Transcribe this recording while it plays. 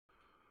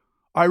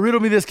All right, riddle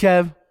me this,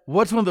 Kev.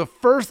 What's one of the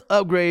first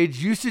upgrades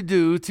you should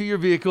do to your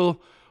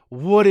vehicle?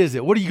 What is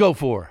it? What do you go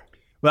for?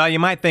 Well, you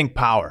might think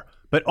power,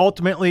 but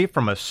ultimately,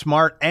 from a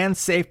smart and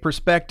safe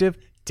perspective,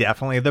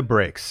 definitely the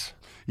brakes.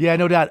 Yeah,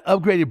 no doubt.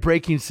 Upgraded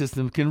braking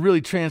system can really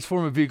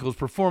transform a vehicle's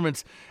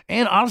performance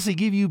and honestly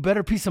give you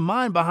better peace of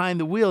mind behind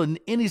the wheel in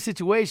any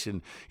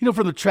situation. You know,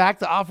 from the track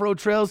to off-road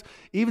trails,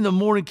 even the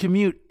morning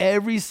commute,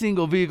 every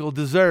single vehicle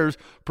deserves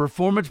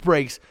performance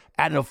brakes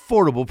at an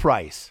affordable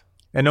price.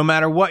 And no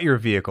matter what your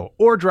vehicle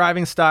or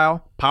driving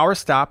style,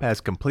 PowerStop has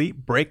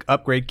complete brake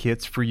upgrade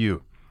kits for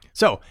you.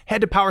 So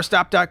head to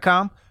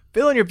PowerStop.com,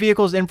 fill in your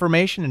vehicle's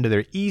information into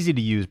their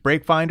easy-to-use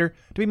brake finder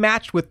to be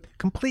matched with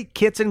complete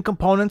kits and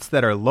components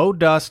that are low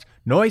dust,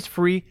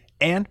 noise-free,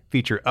 and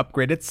feature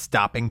upgraded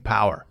stopping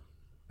power.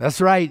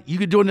 That's right. You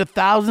could join the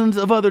thousands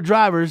of other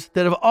drivers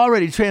that have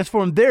already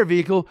transformed their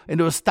vehicle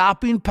into a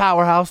stopping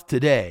powerhouse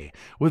today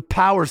with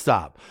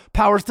PowerStop.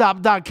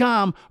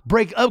 PowerStop.com,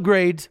 brake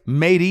upgrades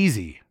made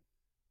easy.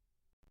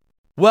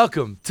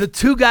 Welcome to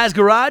Two Guys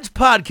Garage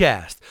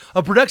Podcast,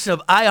 a production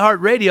of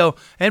iHeartRadio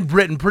and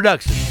Britain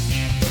Productions.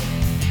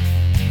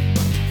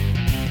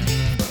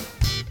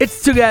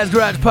 It's Two Guys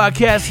Garage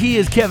Podcast. He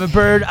is Kevin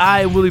Bird.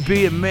 I am Willie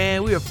B. And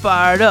man, we are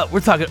fired up.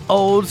 We're talking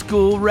old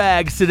school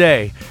rags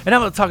today. And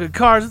I'm not talking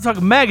cars, I'm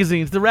talking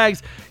magazines. The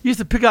rags you used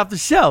to pick off the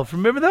shelf.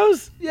 Remember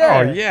those?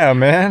 Yeah. Oh, yeah,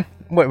 man.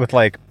 What, with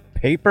like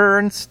paper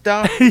and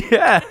stuff?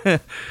 Yeah.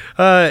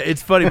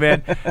 It's funny,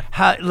 man.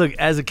 Look,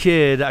 as a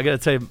kid, I got to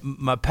tell you,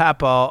 my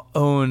papa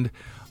owned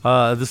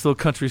this little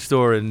country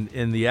store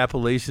in the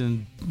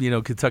Appalachian,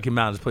 Kentucky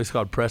mountains, a place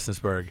called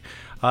Prestonsburg.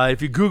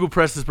 If you Google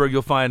Prestonsburg,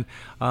 you'll find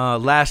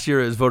last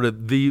year it was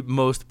voted the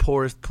most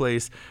poorest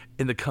place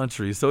in the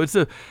country. So it's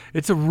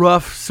a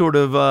rough sort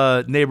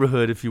of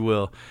neighborhood, if you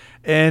will.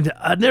 And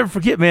I'd never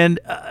forget, man,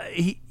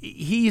 he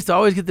used to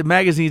always get the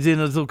magazines in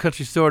his little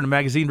country store, and the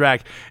magazine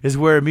rack is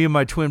where me and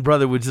my twin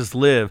brother would just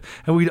live.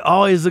 And we'd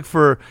always look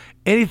for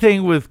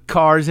anything with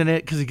cars in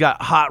it because he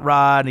got Hot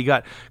Rod and he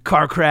got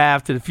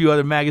CarCraft and a few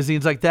other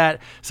magazines like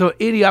that. So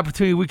any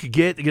opportunity we could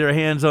get to get our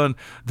hands on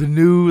the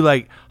new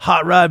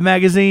Hot Rod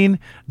magazine,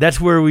 that's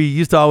where we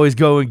used to always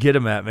go and get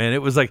them at, man.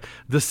 It was like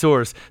the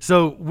source.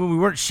 So when we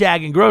weren't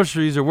shagging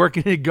groceries or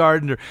working in a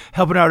garden or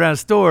helping out around a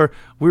store,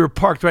 we were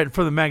parked right in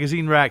front of the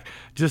magazine rack,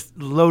 just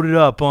loaded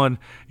up on,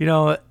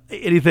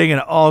 anything and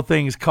all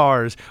things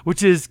cars,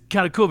 which is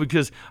kind of cool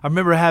because I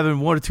remember having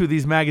one or two of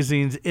these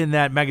magazines in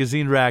that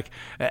magazine rack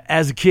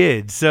as a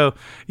kid. So,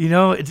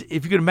 if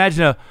you could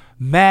imagine a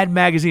Mad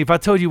Magazine, if I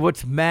told you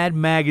what's Mad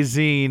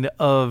Magazine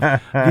of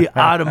the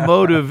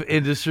automotive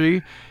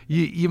industry,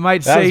 you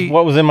might say... That's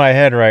what was in my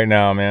head right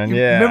now, man.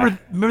 Yeah.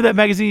 Remember that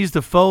magazine used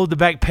to fold the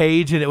back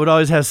page and it would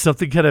always have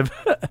something kind of,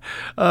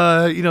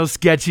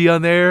 sketchy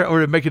on there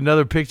or to make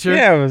another picture?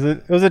 Yeah,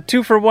 it was a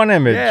 2-for-1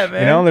 image. Yeah,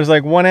 man. There's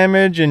one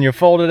image and you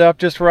fold it up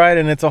just right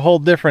and it's a whole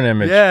different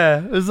image.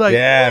 Yeah, it was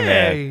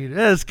hey, man.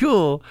 That's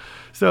cool.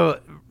 So,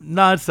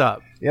 nonstop.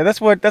 Yeah, that's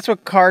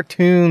what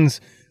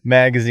Cartoons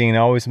magazine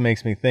always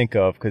makes me think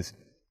of because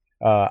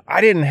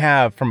I didn't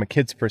have, from a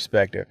kid's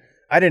perspective,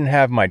 I didn't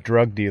have my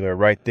drug dealer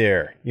right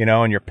there,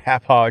 in your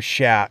papa's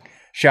shop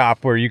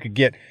where you could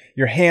get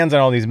your hands on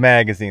all these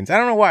magazines. I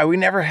don't know why. We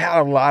never had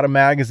a lot of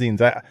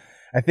magazines. I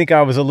think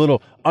I was a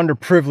little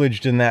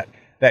underprivileged in that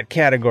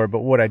category.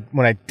 But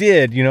when I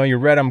did, you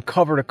read them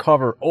cover to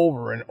cover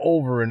over and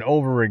over and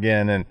over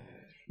again. And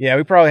yeah,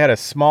 we probably had a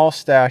small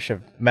stash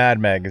of Mad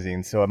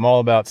magazines. So I'm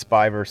all about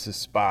Spy versus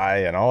Spy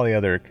and all the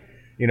other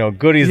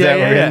goodies that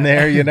were in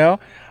there,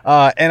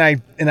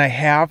 and I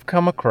have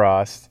come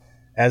across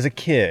as a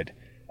kid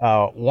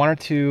one or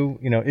two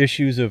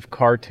issues of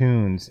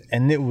Cartoons,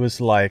 and it was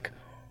it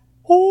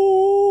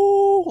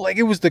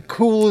was the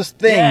coolest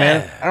thing,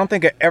 man. I don't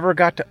think I ever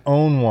got to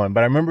own one,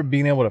 but I remember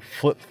being able to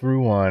flip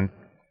through one,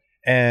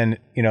 and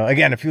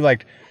again, if you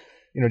liked,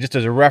 just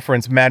as a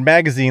reference, Mad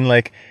Magazine,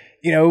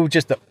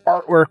 just the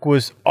artwork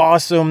was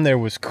awesome. There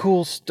was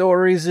cool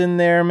stories in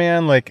there,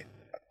 man.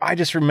 I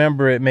just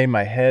remember it made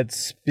my head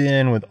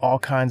spin with all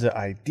kinds of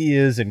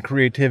ideas and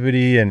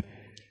creativity and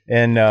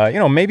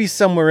maybe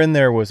somewhere in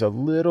there was a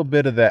little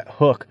bit of that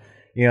hook,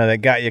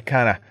 that got you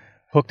kind of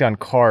hooked on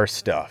car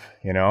stuff,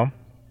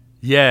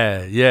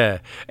 Yeah.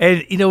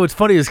 And, what's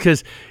funny is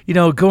because,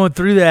 going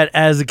through that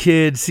as a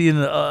kid, seeing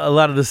a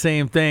lot of the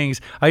same things,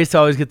 I used to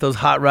always get those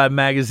Hot Rod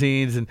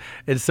magazines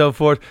and so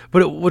forth.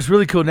 But what's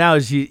really cool now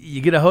is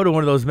you get a hold of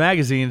one of those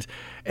magazines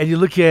and you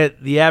look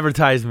at the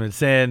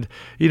advertisements and,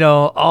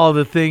 all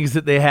the things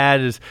that they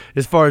had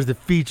as far as the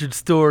featured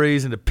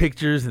stories and the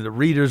pictures and the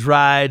reader's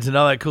rides and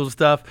all that cool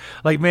stuff.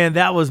 Man,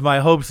 that was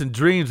my hopes and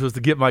dreams, was to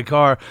get my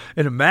car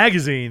in a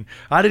magazine.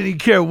 I didn't even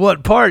care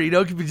what part, it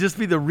could just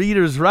be the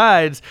reader's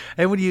rides.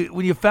 And when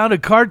you found a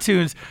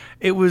Cartoons,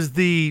 it was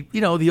the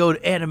old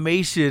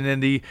animation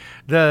and the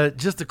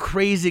just the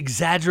crazy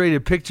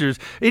exaggerated pictures.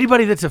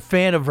 Anybody that's a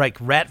fan of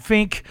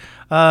Ratfink,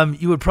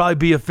 you would probably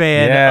be a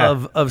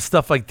fan of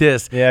stuff like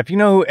this. Yeah, if you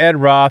know who Ed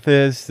Roth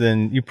is,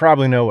 then you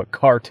probably know what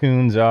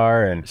Cartoons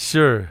are. And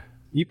sure,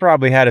 you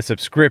probably had a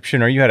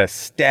subscription or you had a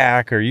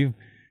stack or you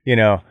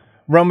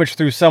rummage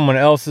through someone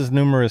else's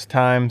numerous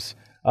times.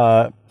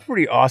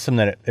 Pretty awesome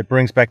that it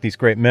brings back these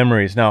great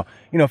memories. Now,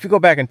 if you go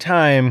back in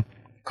time,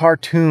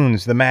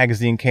 Cartoons, the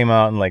magazine, came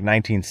out in like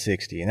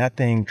 1960, and that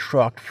thing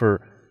trucked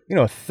for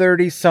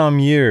 30 some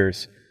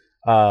years.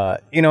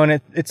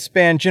 And it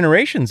spanned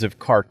generations of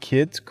car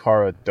kids,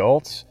 car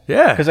adults.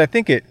 Yeah. Because I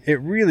think it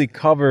really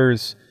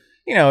covers,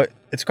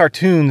 it's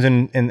cartoons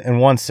in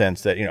one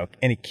sense that,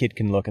 any kid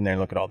can look in there and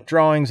look at all the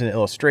drawings and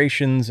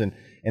illustrations and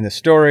the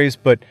stories.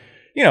 But,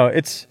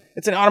 it's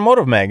an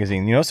automotive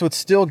magazine, so it's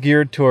still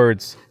geared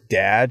towards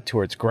dad,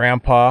 towards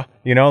grandpa,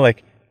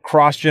 like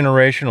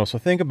cross-generational. So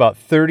think about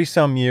 30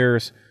 some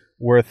years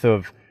worth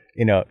of,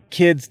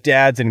 kids,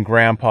 dads, and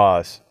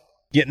grandpas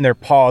getting their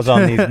paws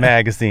on these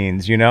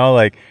magazines,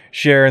 like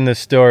sharing the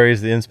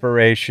stories, the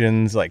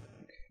inspirations, like,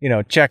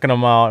 checking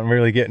them out and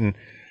really getting,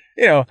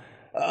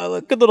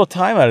 a good little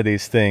time out of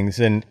these things.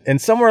 And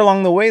somewhere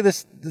along the way,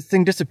 this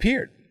thing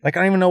disappeared. Like,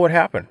 I don't even know what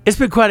happened. It's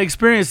been quite an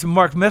experience.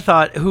 Mark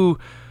Methot, who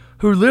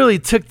literally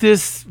took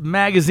this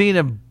magazine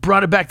and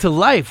brought it back to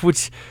life,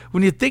 which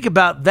when you think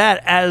about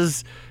that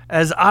as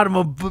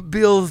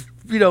automobiles,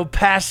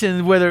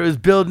 passion, whether it was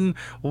building,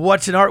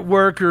 watching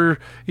artwork, or,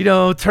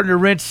 turning a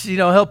wrench,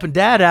 helping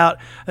dad out,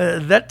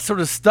 that sort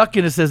of stuck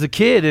in us as a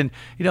kid. And,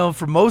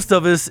 for most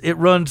of us, it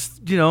runs,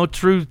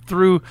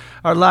 through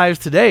our lives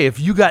today. If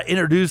you got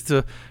introduced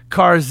to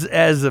cars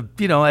as an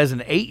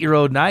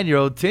 8-year-old,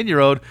 9-year-old,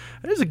 10-year-old,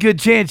 there's a good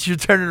chance you're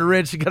turning a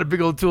wrench. You got a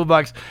big old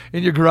toolbox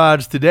in your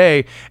garage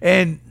today.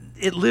 And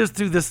it lives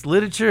through this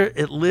literature.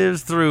 It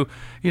lives through,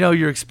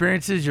 your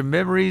experiences, your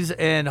memories,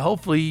 and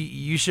hopefully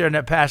you sharing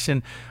that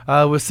passion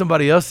with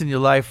somebody else in your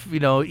life,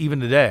 even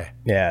today.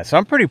 Yeah, so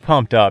I'm pretty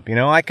pumped up. I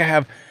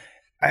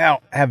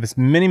don't have as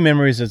many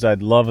memories as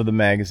I'd love of the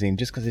magazine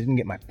just because I didn't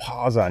get my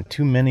paws on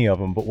too many of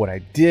them. But what I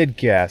did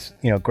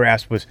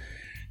grasp was,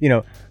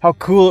 how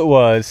cool it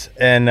was.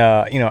 And,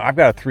 I've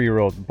got a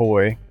 3-year-old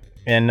boy,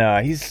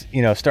 and he's,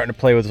 starting to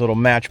play with his little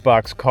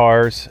Matchbox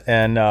cars.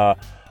 And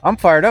I'm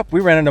fired up.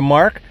 We ran into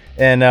Mark.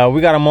 And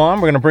we got him on.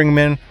 We're going to bring him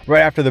in right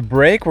after the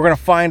break. We're going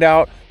to find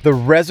out the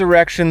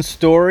resurrection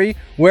story,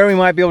 where we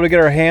might be able to get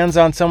our hands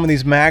on some of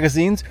these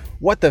magazines,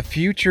 what the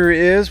future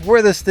is,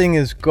 where this thing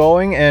is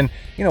going, and,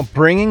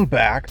 bringing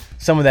back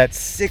some of that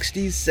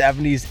 60s,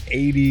 70s,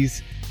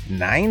 80s,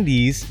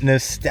 90s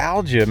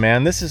nostalgia,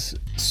 man. This is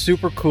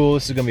super cool.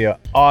 This is going to be an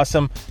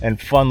awesome and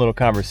fun little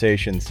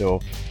conversation. So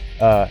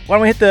why don't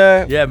we hit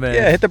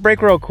the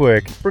break real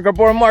quick. Bring our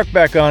boy Mark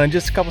back on in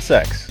just a couple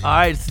secs. All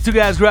right, it's the Two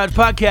Guys Garage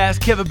Podcast.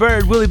 Kevin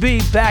Bird, Willie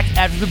B, back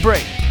after the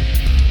break.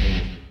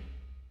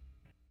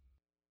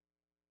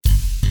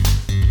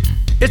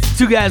 It's the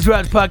Two Guys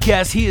Garage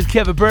Podcast. He is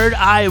Kevin Bird.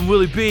 I am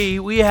Willie B.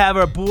 We have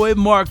our boy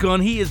Mark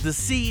on. He is the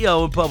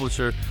CEO and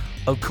publisher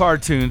of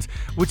Cartoons,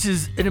 which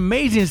is an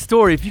amazing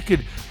story. If you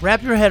could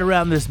wrap your head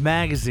around this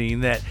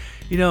magazine that,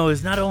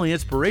 is not only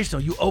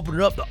inspirational. You open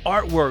it up, the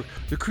artwork,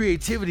 the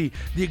creativity,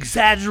 the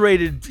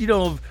exaggerated,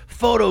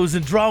 photos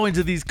and drawings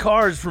of these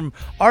cars from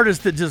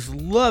artists that just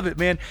love it,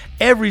 man.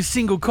 Every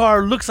single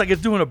car looks like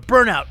it's doing a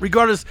burnout,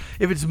 regardless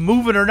if it's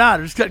moving or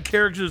not. It's got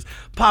characters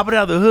popping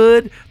out of the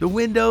hood, the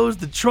windows,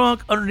 the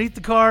trunk, underneath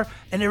the car,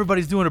 and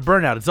everybody's doing a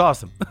burnout. It's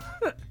awesome.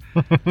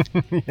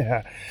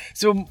 Yeah.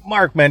 So,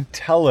 Mark, man,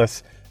 tell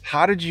us,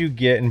 how did you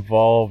get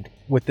involved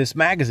with this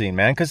magazine,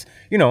 man? Because,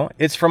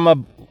 it's from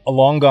a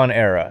long gone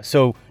era.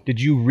 So did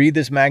you read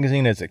this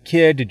magazine as a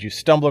kid? Did you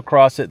stumble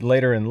across it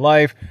later in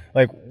life?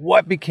 Like,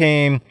 what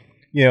became,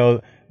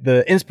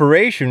 the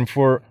inspiration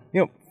for,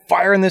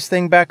 firing this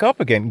thing back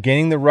up again,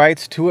 gaining the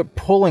rights to it,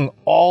 pulling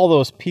all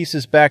those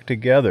pieces back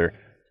together?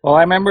 Well,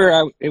 I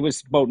remember it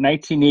was about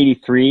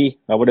 1983.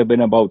 I would have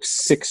been about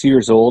 6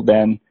 years old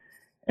then.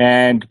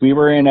 And we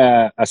were in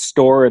a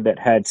store that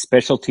had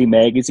specialty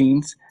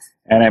magazines.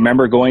 And I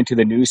remember going to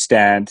the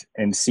newsstand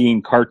and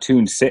seeing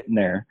Cartoons sitting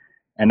there.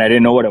 And I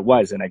didn't know what it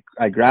was. And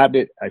I grabbed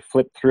it, I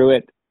flipped through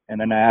it, and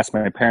then I asked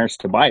my parents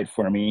to buy it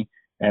for me,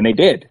 and they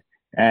did.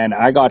 And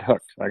I got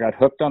hooked. I got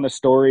hooked on the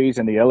stories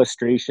and the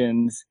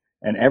illustrations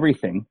and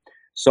everything.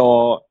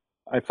 So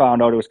I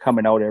found out it was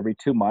coming out every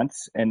 2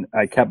 months, and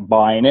I kept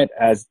buying it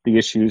as the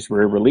issues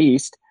were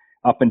released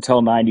up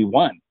until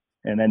 91.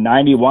 And then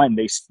 91,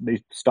 they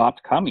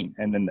stopped coming.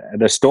 And then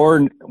the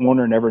store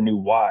owner never knew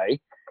why.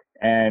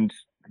 And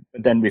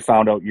then we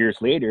found out years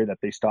later that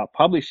they stopped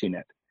publishing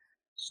it.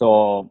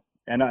 So...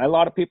 And a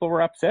lot of people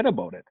were upset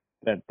about it,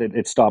 that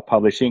it stopped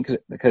publishing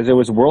because it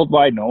was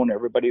worldwide known.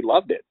 Everybody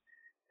loved it.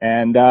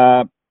 And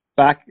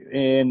back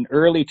in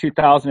early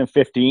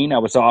 2015, I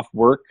was off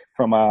work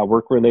from a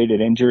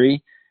work-related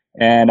injury,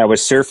 and I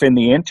was surfing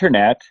the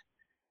internet,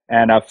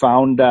 and I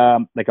found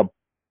like a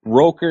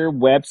broker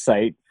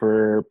website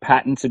for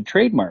patents and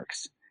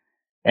trademarks.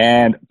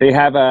 And they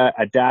have a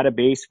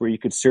database where you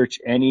could search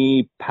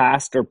any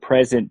past or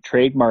present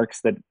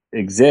trademarks that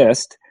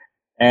exist,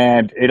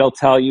 and it'll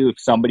tell you if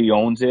somebody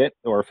owns it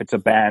or if it's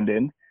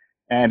abandoned.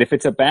 And if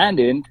it's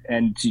abandoned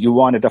and you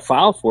wanted to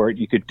file for it,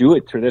 you could do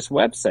it through this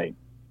website.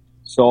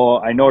 So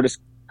I noticed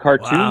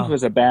Cartoons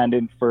was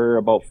abandoned for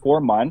about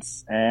 4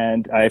 months,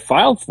 and I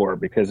filed for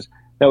it because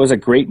that was a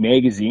great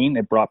magazine.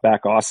 It brought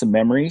back awesome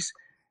memories.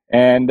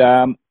 And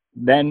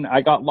then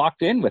I got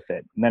locked in with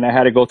it. And then I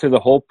had to go through the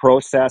whole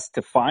process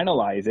to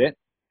finalize it.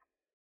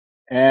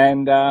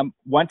 And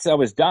once I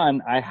was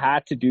done, I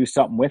had to do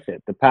something with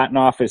it. The patent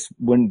office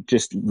wouldn't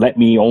just let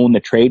me own the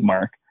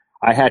trademark.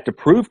 I had to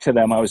prove to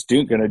them I was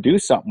going to do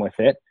something with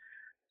it.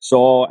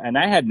 So, and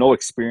I had no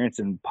experience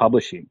in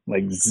publishing,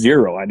 like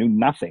zero. I knew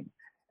nothing.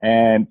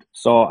 And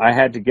so I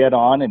had to get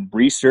on and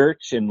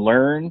research and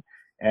learn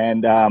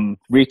and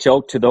reach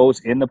out to those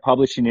in the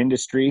publishing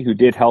industry who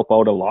did help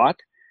out a lot.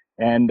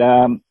 And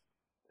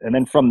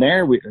then from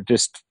there, we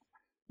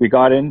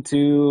got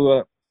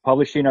into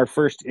publishing our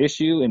first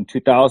issue in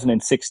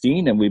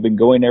 2016, and we've been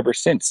going ever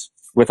since,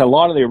 with a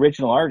lot of the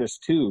original artists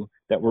too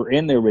that were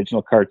in the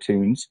original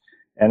cartoons,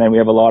 and then we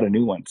have a lot of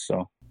new ones.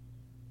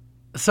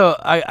 So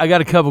I got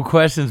a couple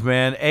questions,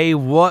 man. A,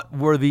 what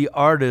were the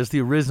artists,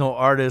 the original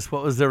artists,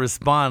 what was their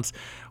response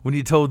when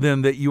you told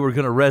them that you were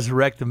going to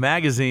resurrect the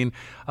magazine?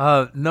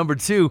 Number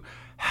two,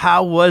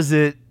 how was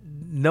it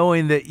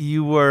knowing that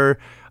you were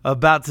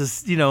about to,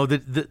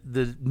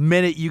 the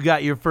minute you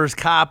got your first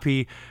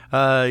copy,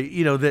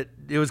 that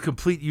it was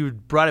complete, you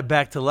brought it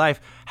back to life.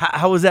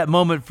 How was that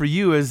moment for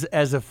you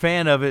as a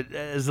fan of it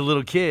as a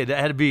little kid? That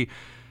had to be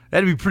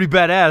pretty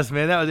badass,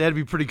 man. That had to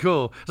be pretty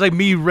cool. It's like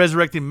me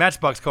resurrecting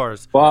Matchbox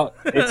cars. Well,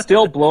 it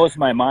still blows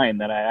my mind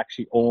that I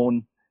actually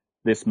own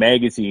this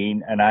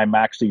magazine, and I'm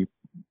actually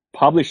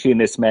publishing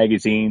this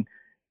magazine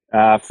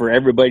for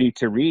everybody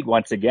to read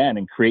once again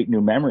and create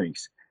new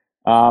memories.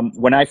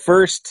 When I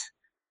first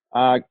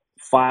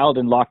filed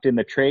and locked in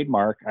the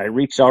trademark, I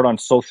reached out on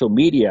social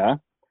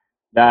media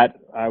that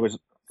I was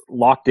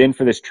locked in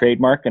for this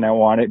trademark and I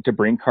wanted to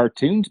bring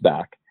cartoons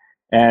back.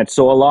 And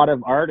so a lot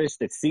of artists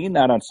that seen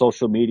that on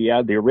social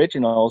media, the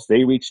originals,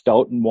 they reached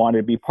out and wanted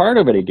to be part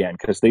of it again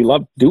because they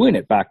loved doing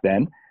it back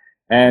then.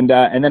 And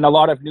then a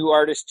lot of new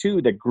artists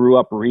too that grew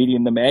up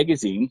reading the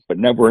magazine but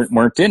never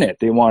weren't in it.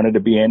 They wanted to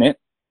be in it.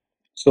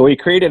 So we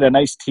created a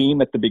nice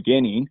team at the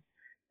beginning,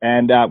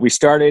 and we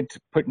started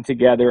putting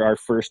together our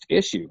first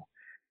issue.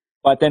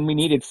 But then we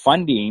needed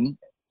funding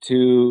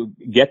to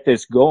get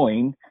this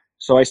going.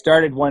 So I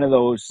started one of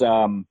those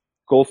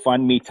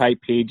GoFundMe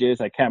type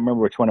pages. I can't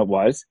remember which one it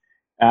was.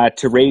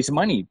 To raise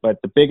money.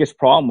 But the biggest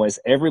problem was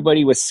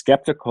everybody was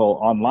skeptical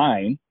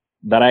online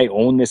that I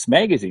owned this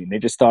magazine. They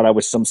just thought I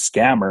was some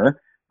scammer,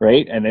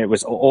 right? And it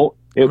was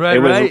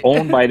was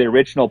owned by the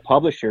original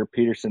publisher,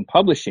 Peterson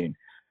Publishing.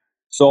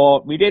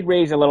 So we did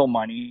raise a little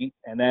money,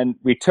 and then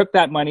we took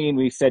that money and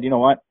we said, you know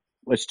what,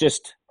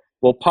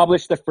 we'll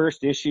publish the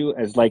first issue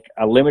as like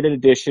a limited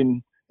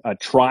edition, a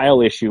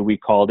trial issue, we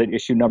called it,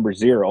 issue number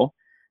 0,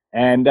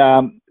 and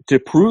to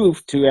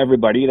prove to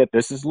everybody that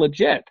this is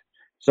legit.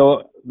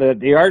 So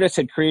the artist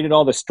had created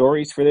all the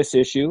stories for this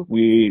issue.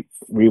 We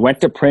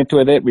went to print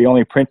with it. We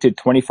only printed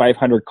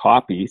 2,500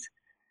 copies,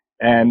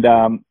 and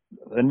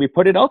then we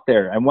put it out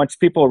there. And once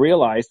people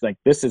realized like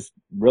this is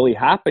really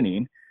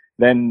happening,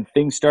 then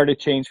things started to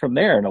change from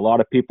there. And a lot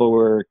of people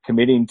were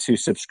committing to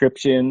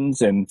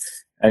subscriptions, and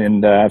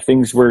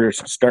things were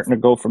starting to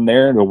go from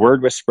there. The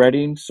word was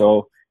spreading.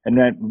 So, and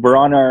then we're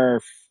on our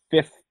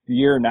 5th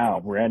year now.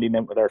 We're ending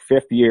up with our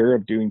 5th year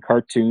of doing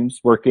cartoons,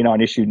 working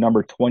on issue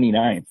number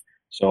 29.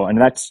 So, and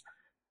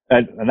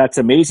that's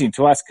amazing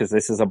to us because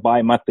this is a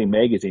bi-monthly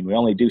magazine. We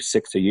only do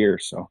 6 a year.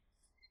 So,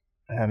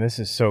 man, this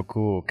is so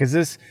cool. Because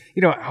this,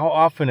 how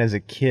often as a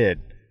kid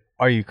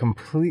are you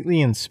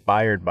completely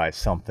inspired by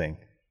something,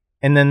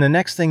 and then the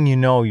next thing you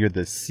know, you're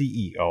the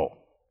CEO,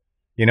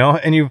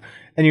 and you've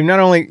not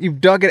only, you've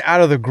dug it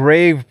out of the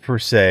grave per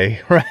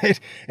se, right?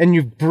 And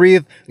you've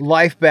breathed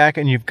life back,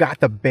 and you've got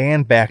the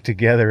band back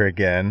together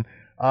again.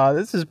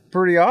 This is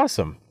pretty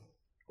awesome.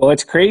 Well,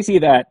 it's crazy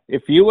that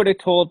if you would have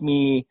told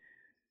me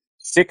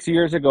 6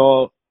 years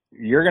ago,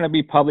 you're going to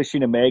be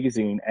publishing a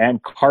magazine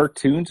and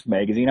cartoons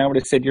magazine, I would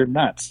have said, you're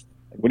nuts.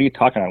 Like, what are you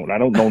talking about? I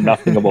don't know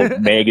nothing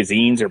about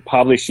magazines or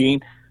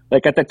publishing.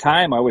 Like at the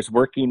time, I was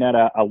working at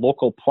a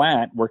local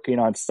plant, working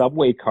on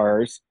subway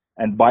cars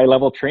and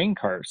bi-level train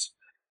cars.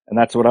 And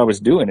that's what I was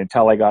doing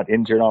until I got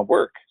injured on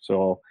work.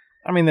 So,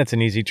 I mean, that's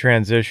an easy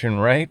transition,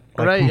 right?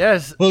 Like, right,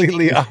 yes.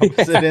 Completely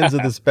opposite ends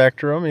of the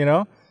spectrum,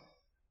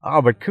 Oh,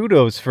 but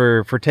kudos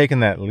for taking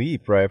that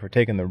leap, right? For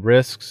taking the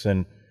risks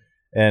and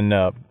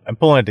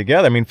pulling it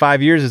together. I mean,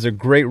 5 years is a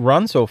great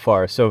run so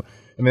far. So,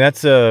 I mean,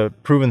 that's a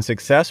proven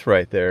success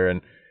right there.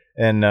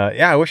 And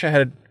I wish I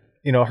had,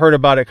 heard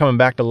about it coming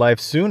back to life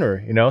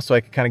sooner, so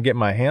I could kind of get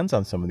my hands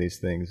on some of these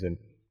things. And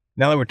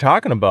now that we're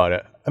talking about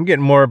it, I'm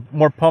getting more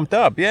pumped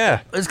up.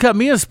 Yeah. It's got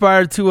me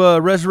inspired to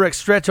resurrect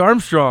Stretch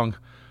Armstrong.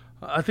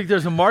 I think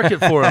there's a market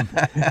for him.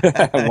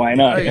 Why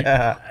not?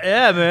 Yeah,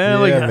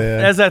 man. Yeah,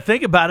 man. As I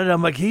think about it,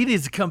 I'm like, he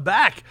needs to come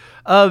back.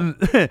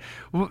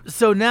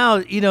 So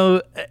now,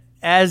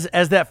 as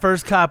that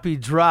first copy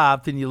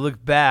dropped and you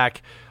look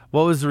back,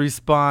 what was the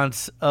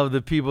response of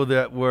the people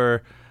that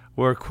were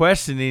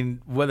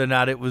questioning whether or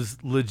not it was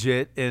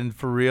legit and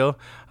for real?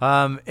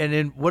 And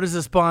then what is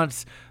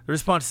the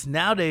response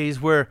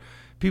nowadays where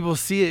people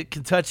see it,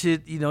 can touch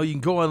it. You know, you can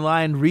go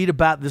online, read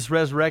about this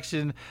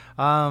resurrection.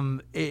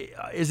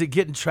 Is it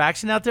getting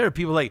traction out there? Are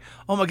people like,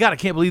 oh my God, I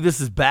can't believe this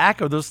is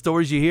back? Are those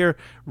stories you hear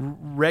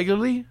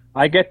regularly?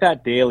 I get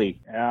that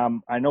daily.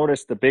 I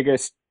noticed the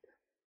biggest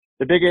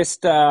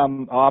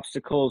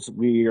obstacles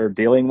we are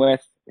dealing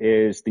with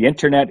is the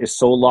internet is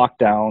so locked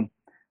down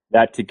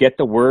that to get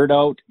the word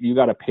out, you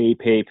got to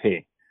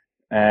pay.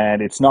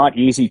 And it's not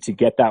easy to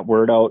get that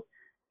word out.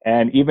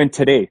 And even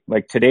today,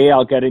 like today,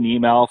 I'll get an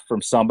email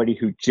from somebody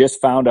who just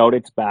found out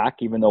it's back,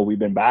 even though we've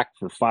been back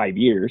for 5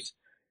 years.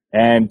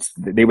 And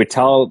they would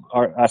tell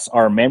us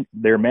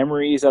their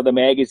memories of the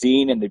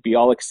magazine, and they'd be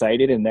all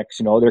excited. And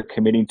next, they're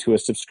committing to a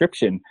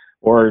subscription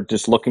or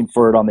just looking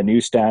for it on the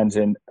newsstands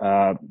and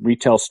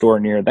retail store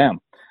near them.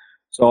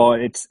 So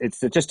it's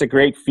just a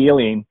great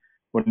feeling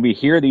when we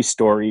hear these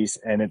stories,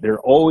 and they're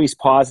always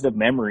positive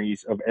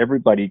memories of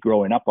everybody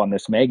growing up on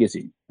this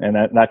magazine. And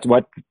that's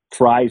what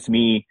drives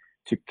me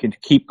to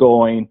keep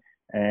going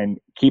and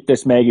keep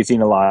this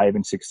magazine alive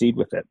and succeed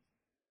with it.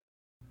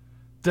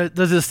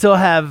 Does it still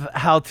have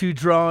how-to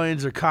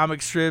drawings or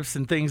comic strips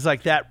and things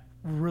like that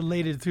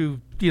related to,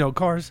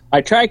 cars?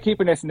 I try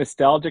keeping as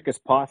nostalgic as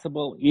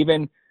possible.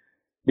 Even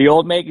the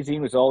old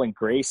magazine was all in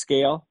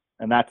grayscale,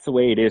 and that's the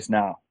way it is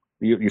now.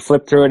 You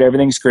flip through it,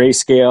 everything's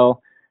grayscale.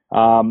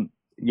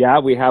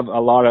 We have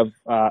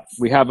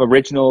we have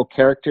original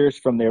characters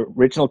from the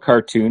original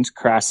cartoons,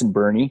 Crass and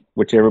Bernie,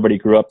 which everybody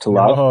grew up to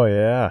love. Oh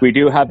yeah. We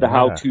do have the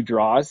how-to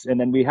draws, and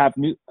then we have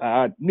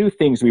new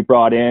things we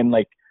brought in,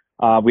 like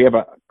we have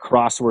a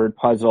crossword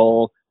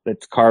puzzle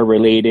that's car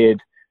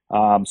related,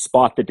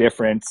 spot the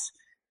difference.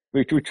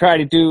 We try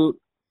to do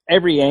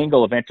every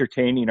angle of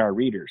entertaining our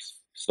readers.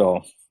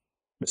 So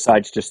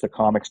besides just the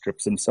comic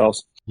strips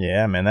themselves.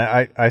 Yeah, man,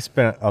 I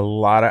spent a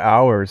lot of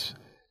hours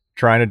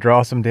trying to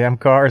draw some damn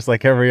cars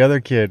like every other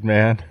kid,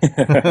 man.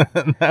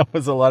 That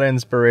was a lot of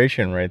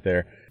inspiration right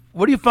there.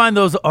 What do you find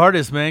those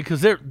artists, man?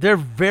 Because they're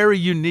very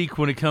unique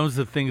when it comes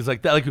to things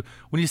like that. Like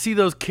when you see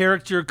those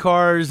character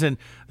cars and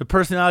the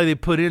personality they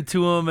put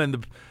into them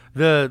and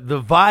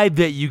the vibe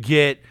that you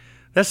get,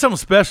 that's something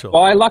special.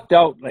 Well, I lucked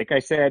out. Like I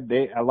said,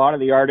 a lot of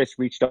the artists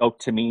reached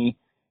out to me,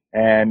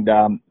 and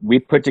we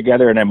put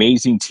together an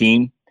amazing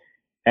team.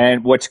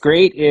 And what's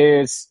great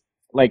is,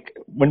 like,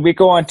 when we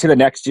go on to the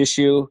next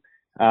issue,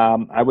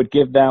 I would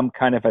give them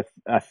kind of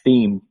a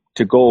theme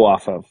to go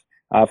off of.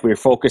 If we're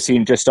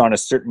focusing just on a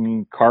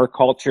certain car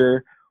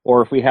culture,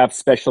 or if we have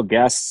special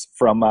guests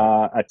from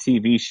a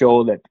TV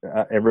show that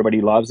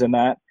everybody loves in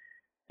that.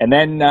 And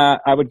then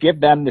I would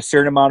give them the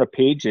certain amount of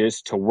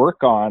pages to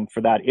work on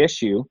for that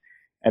issue.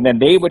 And then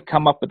they would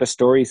come up with the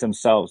stories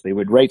themselves. They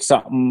would write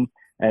something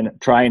and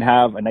try and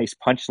have a nice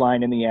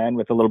punchline in the end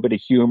with a little bit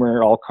of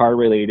humor, all car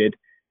related.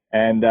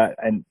 And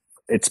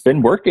it's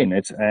been working.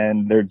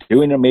 And they're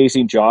doing an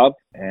amazing job.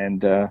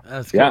 And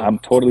That's cool. I'm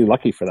totally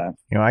lucky for that.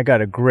 I got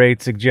a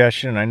great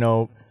suggestion. I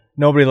know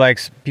nobody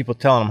likes people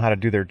telling them how to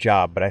do their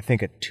job, but I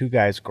think a Two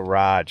Guys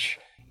Garage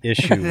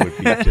issue would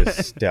be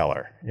just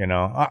stellar.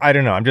 I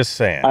don't know. I'm just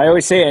saying. I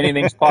always say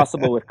anything's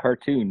possible with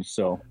cartoons.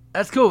 So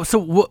That's cool. So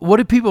what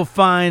do people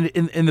find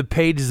in the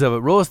pages of it?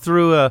 Roll us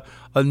through a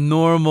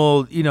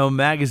normal,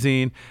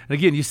 magazine. And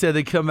again, you said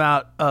they come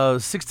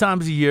out 6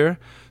 times a year.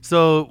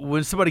 So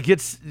when somebody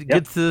gets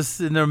this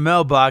in their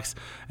mailbox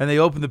and they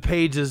open the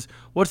pages,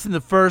 what's in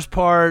the first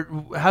part?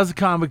 How's the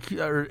comic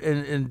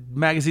and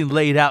magazine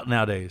laid out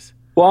nowadays?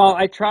 Well,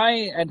 I try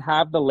and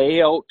have the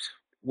layout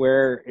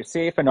where,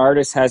 say, if an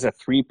artist has a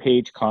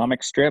 3-page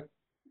comic strip,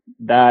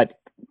 that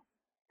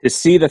to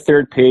see the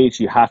third page,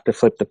 you have to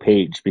flip the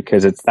page,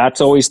 because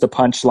that's always the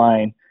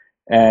punchline.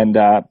 And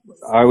I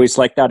always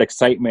like that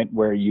excitement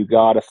where you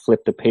got to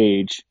flip the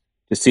page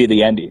to see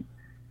the ending.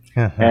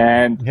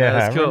 And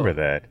I remember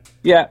that.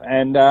 Yeah,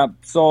 and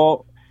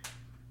so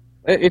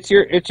it's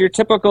your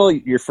typical.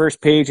 Your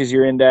first page is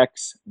your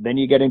index. Then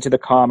you get into the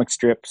comic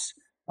strips.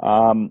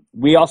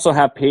 We also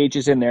have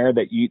pages in there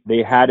that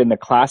they had in the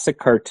classic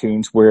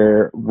cartoons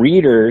where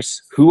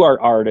readers who are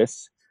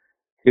artists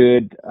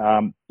could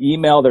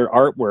email their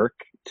artwork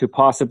to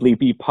possibly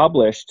be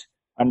published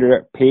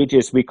under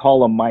pages. We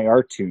call them My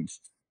Artoons.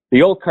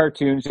 The old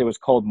cartoons, it was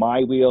called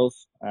My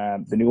Wheels.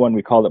 The new one,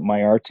 we call it My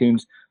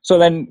Artoons. So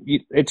then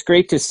it's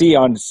great to see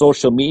on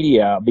social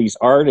media these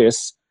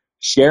artists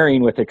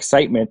sharing with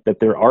excitement that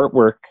their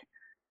artwork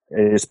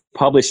is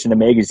published in a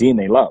magazine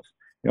they love.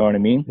 You know what I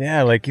mean?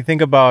 Yeah, like you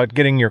think about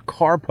getting your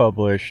car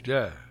published.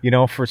 Yeah.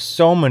 For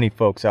so many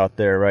folks out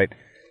there, right?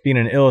 Being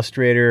an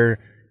illustrator,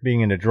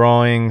 being into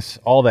drawings,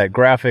 all that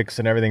graphics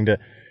and everything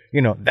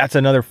that's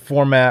another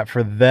format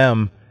for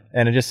them.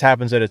 And it just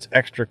happens that it's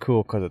extra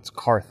cool because it's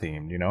car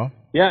themed,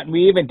 Yeah, and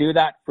we even do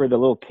that for the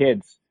little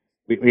kids.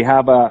 We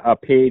have a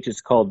page,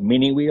 it's called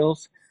Mini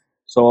Wheels.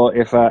 So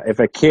if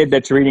a kid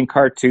that's reading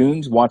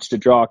cartoons wants to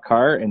draw a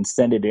car and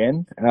send it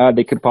in,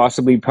 they could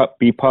possibly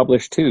be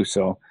published too.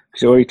 So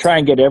we try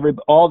and get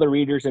all the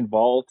readers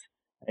involved,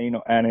 and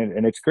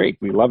it's great.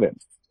 We love it.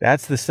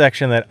 That's the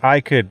section that I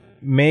could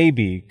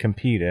maybe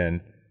compete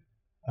in.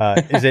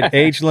 Is it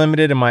age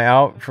limited? Am I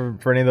out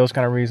for any of those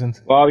kind of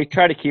reasons? Well, we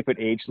try to keep it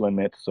age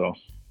limit, so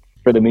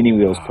for the mini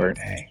wheels part.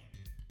 Dang.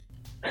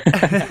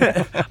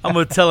 I'm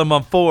going to tell him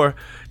I'm 4.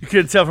 You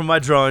couldn't tell from my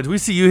drawings. We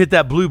see you hit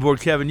that blue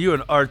board, Kevin. You're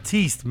an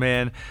artiste,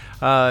 man.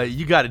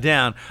 You got it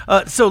down.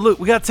 So, look,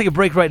 we got to take a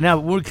break right now.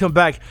 But when we come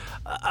back,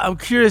 I'm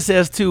curious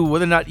as to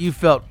whether or not you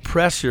felt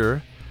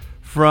pressure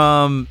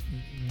from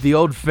the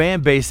old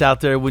fan base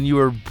out there when you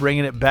were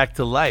bringing it back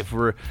to life.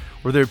 Were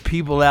there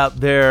people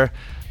out there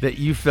that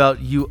you felt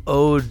you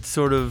owed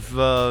sort of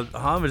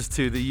homage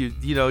to, that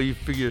you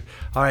figured,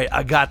 all right,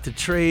 I got the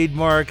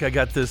trademark, I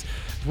got this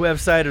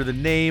website or the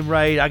name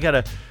right, I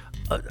gotta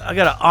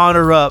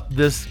honor up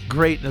this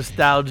great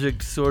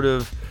nostalgic sort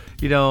of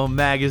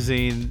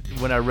magazine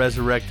when I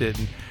resurrect it.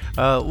 And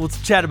we'll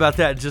chat about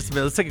that in just a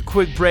minute. Let's take a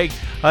quick break.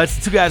 It's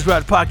the Two Guys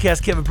Garage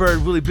Podcast. Kevin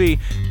Bird, Willie B,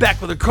 back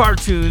with the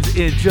cartoons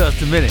in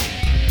just a minute.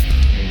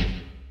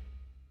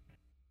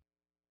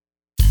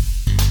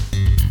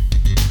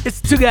 It's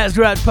the Two Guys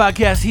Garage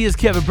Podcast. He is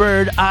Kevin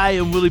Bird. I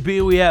am Willie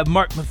B. We have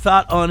Mark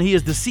Mathot on. He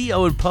is the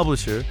CEO and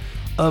publisher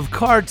of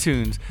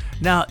Cartoons.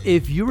 Now,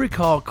 if you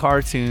recall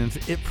Cartoons,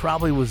 it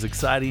probably was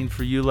exciting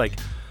for you like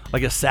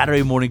a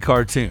Saturday morning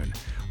cartoon.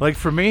 Like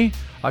for me,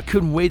 I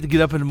couldn't wait to get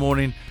up in the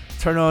morning,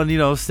 turn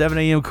on, 7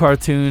 a.m.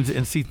 cartoons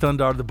and see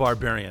Thundar the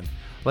Barbarian.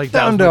 Like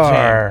that Thundar. was my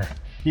jam.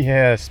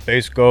 Yeah,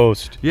 Space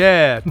Ghost.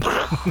 Yeah. And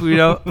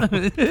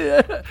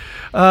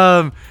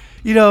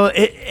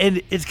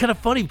it's kind of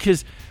funny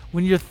because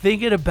when you're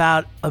thinking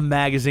about a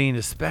magazine,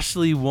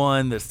 especially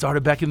one that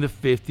started back in the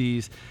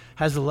 50s,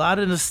 has a lot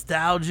of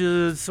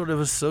nostalgia sort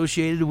of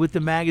associated with the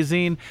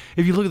magazine.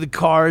 If you look at the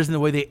cars and the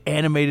way they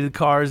animated the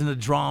cars and the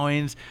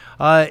drawings,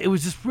 it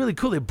was just really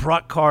cool. They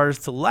brought cars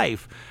to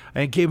life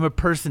and gave them a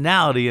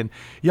personality. And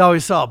you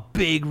always saw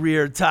big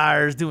rear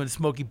tires doing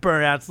smoky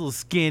burnouts, little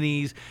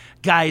skinnies,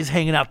 guys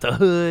hanging out the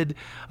hood.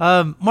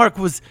 Mark,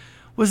 was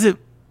it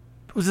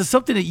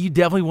something that you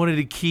definitely wanted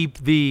to keep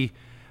the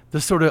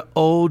sort of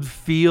old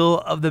feel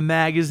of the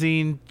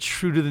magazine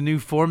true to the new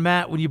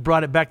format when you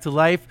brought it back to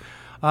life?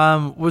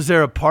 Was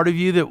there a part of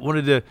you that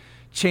wanted to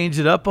change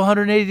it up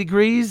 180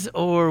 degrees,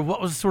 or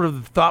what was sort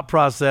of the thought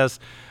process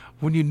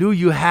when you knew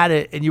you had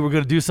it and you were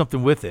going to do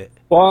something with it?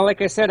 Well, like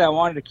I said, I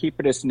wanted to keep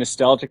it as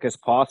nostalgic as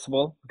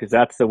possible because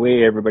that's the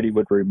way everybody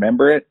would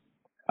remember it.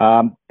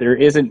 There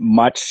isn't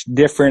much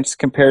difference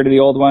compared to the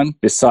old one.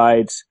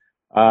 Besides,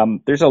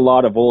 there's a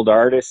lot of old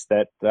artists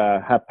that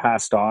have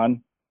passed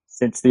on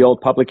since the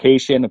old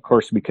publication. Of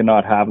course, we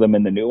cannot have them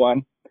in the new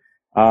one.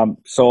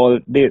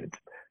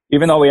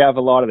 Even though we have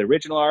a lot of the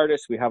original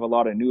artists, we have a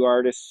lot of new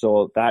artists,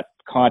 so that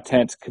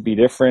content could be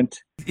different.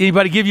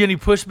 Anybody give you any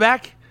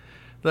pushback?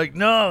 Like,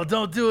 no,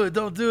 don't do it,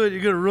 you're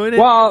going to ruin it?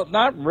 Well,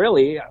 not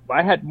really.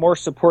 I had more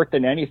support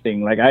than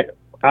anything. Like,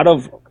 out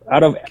of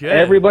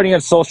everybody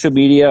on social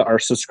media, our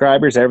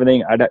subscribers,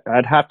 everything,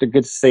 I'd have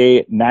to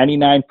say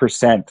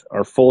 99%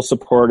 are full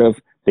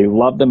supportive. They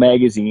love the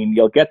magazine.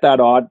 You'll get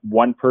that odd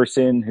one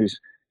person who's,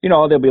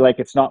 they'll be like,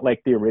 it's not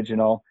like the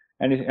original.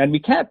 And we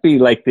can't be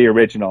like the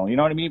original. You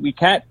know what I mean? We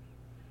can't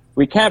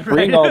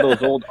bring all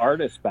those old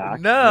artists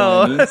back. No. You know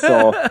what I mean?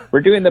 So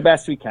we're doing the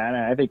best we can.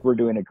 And I think we're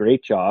doing a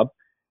great job.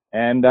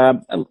 And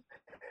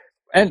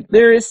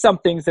there is some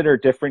things that are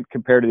different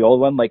compared to the old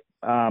one. Like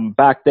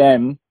back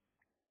then,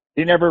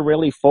 they never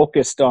really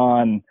focused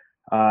on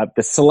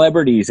the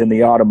celebrities in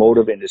the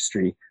automotive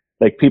industry.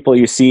 Like people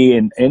you see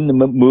in the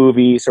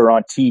movies or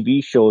on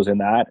TV shows and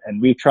that.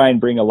 And we try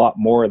and bring a lot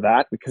more of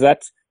that because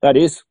that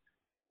is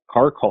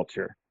car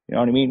culture. You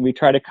know what I mean? We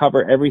try to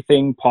cover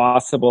everything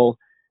possible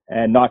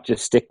and not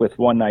just stick with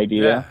one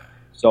idea. Yeah.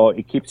 So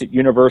it keeps it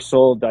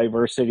universal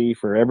diversity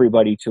for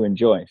everybody to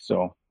enjoy.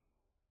 So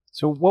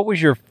what was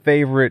your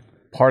favorite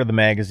part of the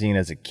magazine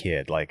as a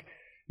kid? Like,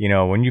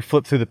 when you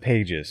flip through the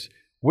pages,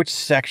 which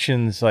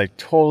sections like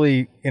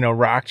totally,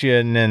 rocked you?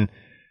 And then,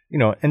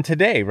 and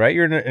today, right?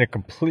 You're in a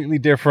completely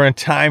different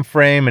time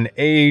frame and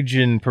age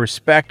and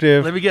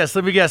perspective. Let me guess,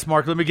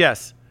 Mark.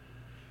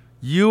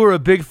 You were a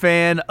big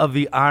fan of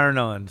the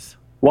Iron-Ons.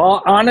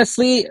 Well,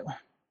 honestly,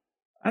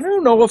 I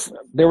don't know if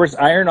there was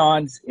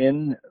Iron-Ons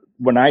in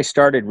when I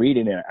started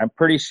reading it. I'm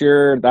pretty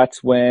sure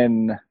that's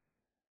when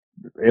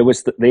it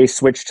was. They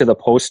switched to the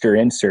poster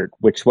insert,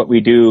 which what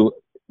we do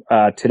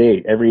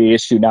today. Every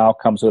issue now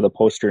comes with a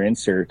poster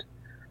insert.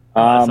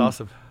 That's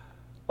awesome.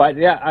 But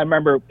yeah, I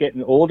remember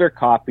getting older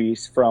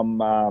copies from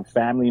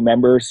family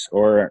members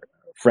or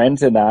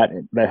friends in that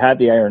had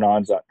the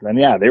Iron-Ons up. And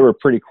yeah, they were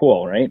pretty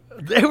cool, right?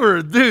 They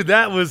were, dude,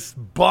 that was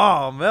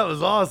bomb. That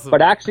was awesome.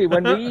 But actually,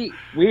 when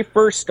we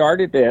first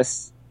started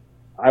this,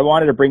 I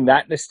wanted to bring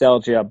that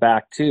nostalgia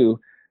back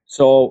too.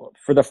 So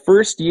for the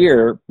first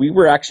year, we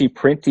were actually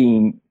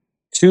printing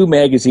 2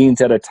 magazines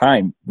at a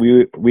time.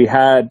 We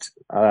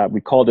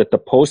called it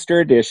the poster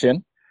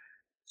edition.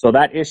 So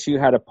that issue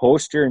had a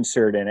poster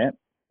insert in it.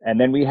 And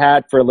then we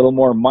had, for a little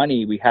more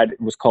money, it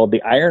was called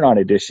the Iron-On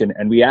edition,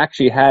 and we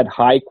actually had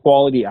high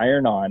quality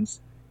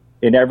Iron-Ons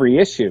in every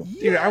issue.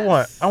 Yes. Dude, I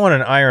want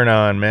an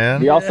Iron-On, man.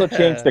 We also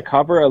changed the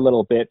cover a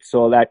little bit,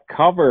 so that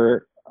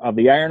cover of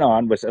the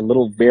Iron-On was a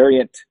little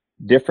variant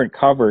different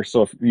covers.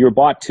 So if you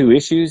bought 2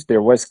 issues,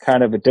 there was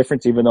kind of a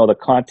difference, even though the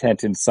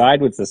content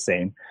inside was the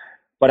same.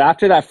 But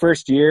after that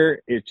first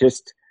year, it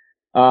just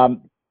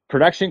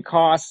production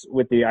costs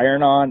with the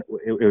iron-on,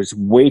 it was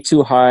way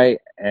too high,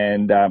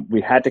 and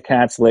we had to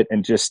cancel it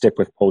and just stick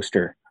with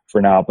poster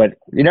for now. But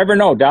you never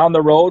know, down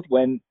the road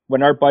when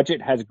our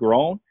budget has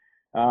grown,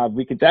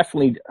 we could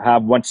definitely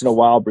have once in a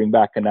while bring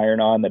back an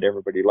iron-on that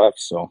everybody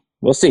loves. So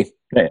we'll see.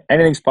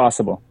 Anything's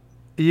possible.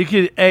 You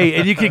could,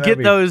 and you could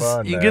get those.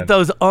 Fun, you can man. get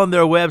those on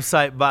their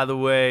website, by the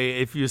way,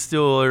 if you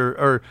still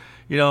are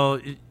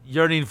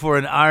yearning for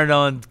an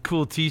iron-on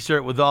cool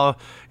T-shirt with all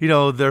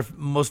their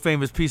most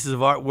famous pieces of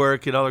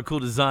artwork and all their cool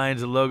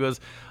designs and logos.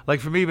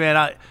 Like for me, man,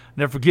 I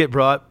never forget,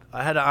 bro.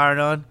 I had an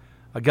iron-on.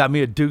 I got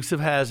me a Dukes of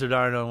Hazzard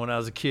iron-on when I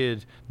was a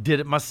kid. Did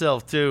it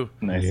myself too.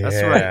 Nice.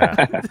 Yeah.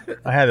 That's right.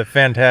 I had the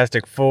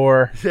Fantastic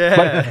Four.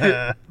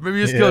 Yeah.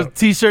 Maybe just go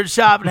T-shirt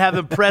shop and have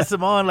them press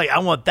them on. Like, I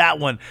want that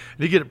one.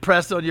 And you get it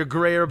pressed on your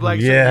gray or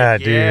black shirt. Yeah, Like,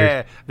 dude.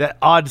 Yeah. That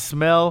odd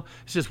smell.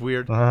 It's just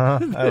weird.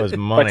 That was But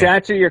money. to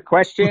answer your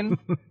question,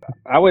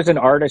 I was an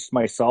artist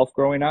myself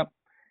growing up,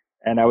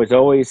 and I was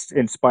always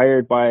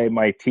inspired by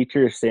my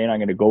teachers saying I'm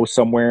going to go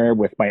somewhere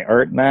with my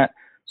art and that.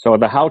 So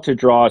the How to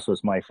Draws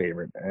was my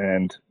favorite,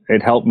 and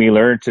it helped me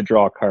learn to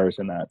draw cars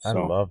and that. I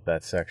So love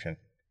that section.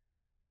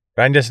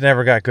 But I just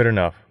never got good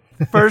enough.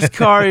 First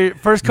car you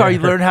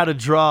learned how to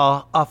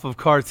draw off of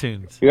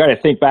cartoons. you got to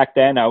think back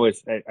then. I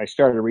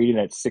started reading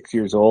at 6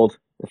 years old.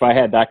 If I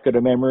had that good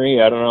a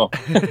memory, I don't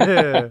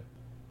know.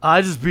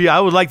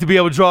 I would like to be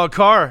able to draw a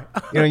car.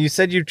 You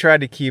said you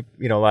tried to keep,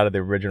 a lot of the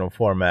original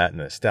format and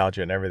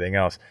nostalgia and everything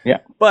else. Yeah.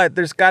 But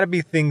there's got to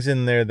be things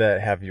in there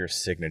that have your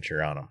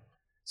signature on them.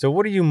 So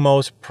what are you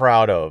most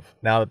proud of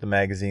now that the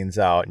magazine's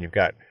out and you've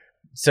got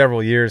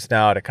several years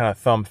now to kind of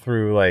thumb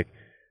through, like,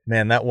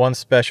 man, that one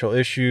special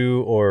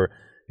issue, or,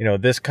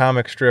 this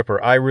comic strip,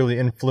 or I really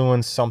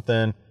influenced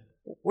something.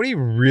 What are you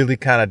really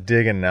kind of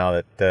digging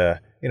now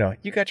that,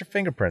 you got your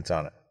fingerprints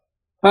on it?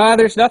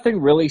 There's nothing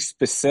really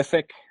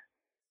specific.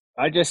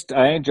 I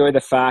enjoy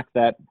the fact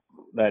that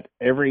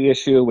every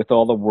issue, with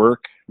all the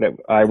work that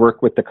I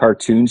work with the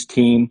cartoons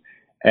team,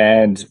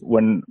 and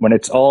when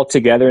it's all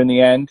together in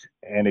the end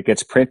and it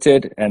gets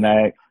printed, and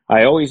I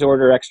always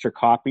order extra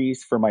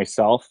copies for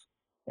myself,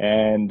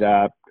 and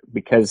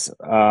because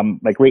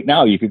like right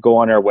now you could go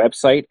on our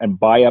website and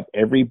buy up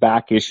every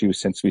back issue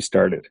since we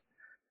started,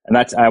 and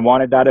I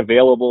wanted that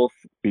available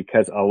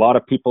because a lot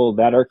of people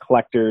that are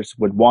collectors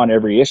would want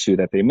every issue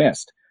that they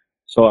missed.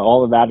 So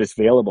all of that is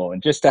available,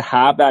 and just to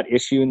have that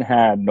issue in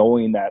hand,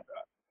 knowing that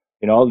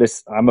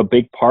I'm a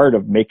big part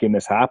of making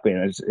this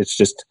happen.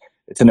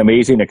 It's an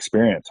amazing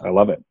experience. I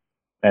love it,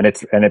 and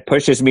it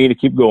pushes me to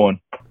keep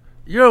going.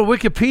 You're on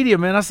Wikipedia,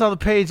 man. I saw the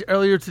page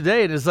earlier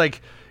today, and it's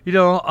like,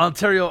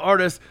 Ontario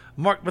artist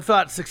Mark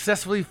Mathot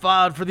successfully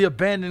filed for the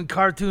abandoned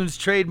cartoons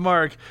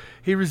trademark.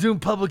 He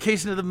resumed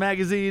publication of the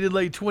magazine in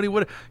like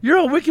 21. You're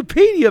on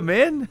Wikipedia,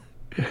 man.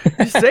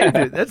 You saved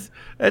it.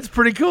 That's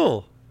pretty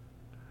cool.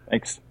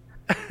 Thanks.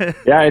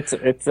 Yeah,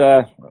 it's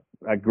a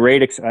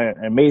great,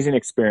 amazing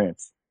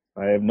experience.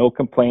 I have no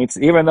complaints,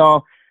 even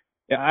though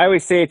I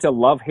always say it's a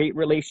love-hate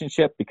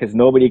relationship because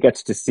nobody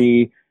gets to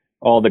see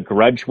all the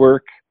grudge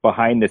work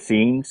behind the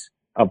scenes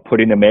of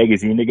putting a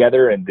magazine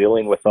together and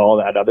dealing with all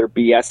that other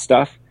BS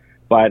stuff.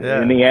 But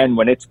in the end,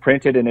 when it's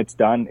printed and it's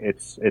done,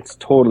 it's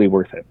totally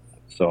worth it.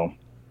 So,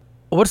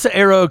 what's the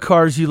era of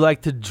cars you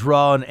like to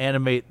draw and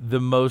animate the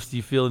most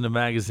you feel in the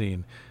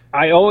magazine?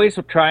 I always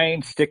try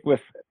and stick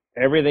with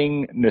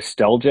everything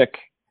nostalgic.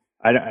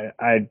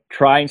 I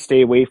try and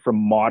stay away from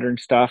modern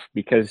stuff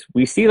because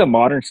we see the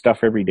modern stuff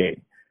every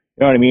day.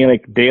 You know what I mean?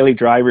 Like daily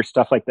driver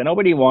stuff like that.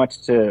 Nobody wants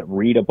to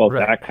read about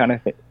that kind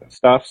of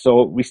stuff.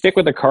 So we stick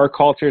with the car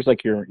cultures,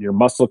 like your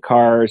muscle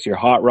cars, your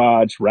hot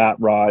rods, rat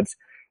rods.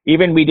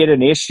 Even we did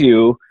an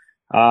issue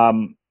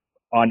on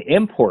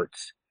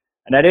imports,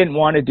 and I didn't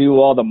want to do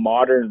all the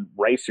modern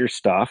racer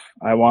stuff.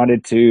 I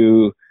wanted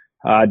to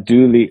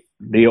do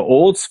the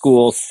old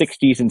school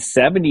 60s and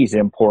 70s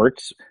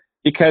imports,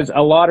 because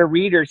a lot of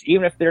readers,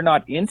 even if they're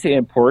not into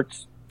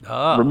imports,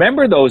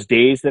 remember those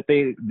days that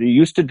they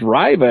used to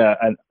drive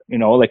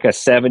like a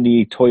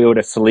 70 Toyota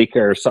Celica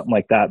or something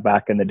like that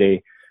back in the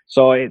day.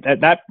 So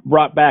that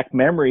brought back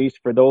memories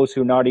for those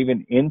who are not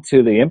even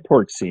into the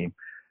import scene.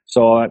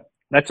 So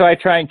that's why I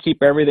try and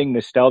keep everything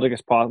nostalgic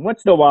as possible.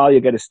 Once in a while, you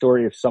get a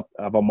story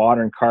of a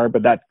modern car,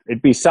 but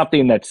it'd be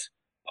something that's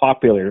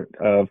popular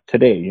of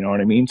today. You know what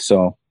I mean?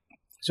 So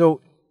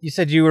you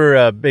said you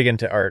were big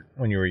into art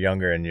when you were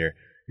younger, and your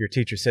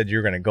teacher said you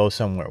were going to go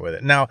somewhere with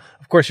it. Now,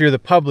 of course, you're the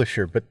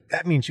publisher, but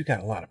that means you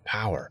got a lot of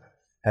power.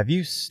 Have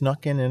you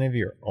snuck in any of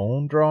your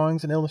own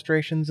drawings and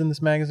illustrations in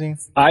this magazine?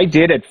 I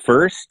did at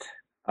first.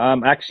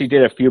 Actually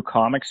did a few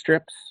comic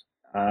strips.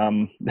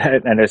 And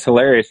it's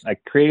hilarious. I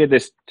created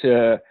this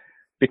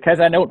because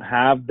I don't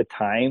have the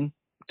time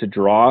to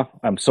draw.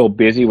 I'm so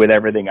busy with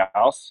everything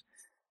else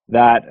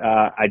that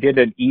I did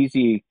an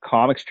easy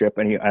comic strip,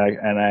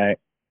 and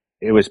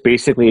it was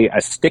basically a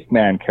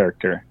Stickman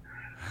character.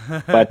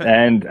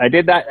 And I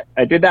did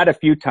that a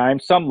few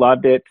times. Some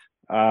loved it.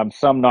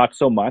 some not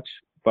so much.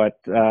 But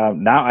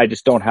now I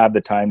just don't have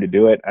the time to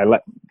do it. I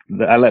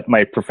let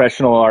my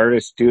professional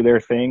artists do their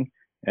thing,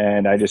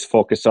 and I just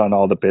focus on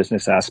all the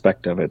business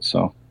aspect of it.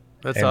 So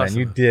That's Hey, awesome.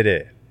 man, you did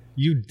it.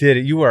 You did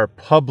it. You are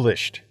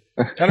published.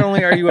 Not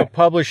only are you a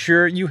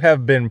publisher, you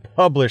have been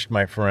published,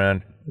 my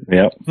friend.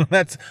 yep.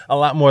 That's a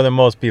lot more than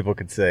most people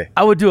could say.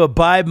 I would do a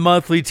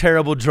bi-monthly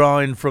terrible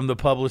drawing from the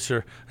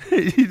publisher.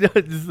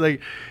 Just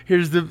like,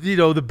 here's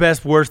the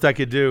best worst I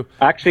could do.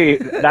 Actually,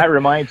 that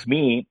reminds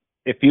me,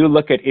 if you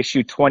look at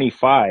issue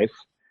 25,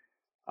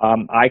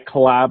 I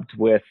collabed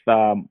with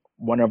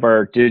one of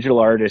our digital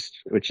artists,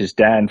 which is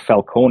Dan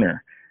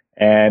Falconer.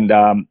 And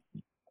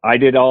I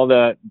did all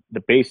the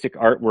basic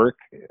artwork,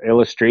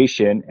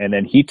 illustration, and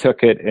then he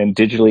took it and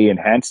digitally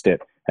enhanced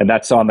it. And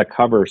that's on the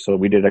cover. So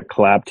we did a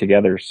collab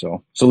together.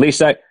 So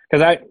Lisa,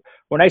 because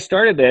when I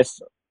started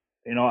this,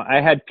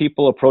 I had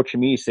people approaching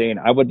me saying,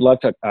 I would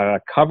love to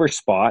cover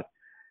spot.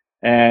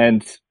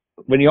 And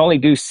when you only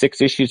do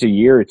 6 issues a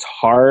year, it's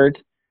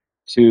hard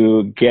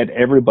to get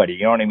everybody,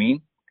 you know what I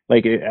mean?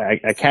 Like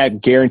I can't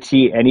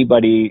guarantee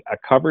anybody a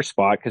cover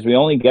spot because we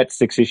only get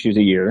 6 issues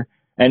a year.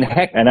 And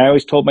I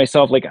always told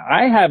myself, like,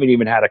 I haven't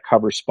even had a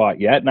cover spot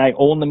yet, and I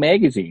own the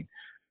magazine.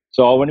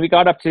 So when we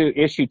got up to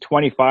issue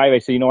 25, I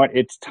said, you know what,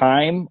 it's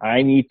time.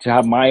 I need to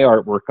have my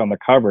artwork on the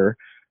cover.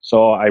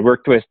 So I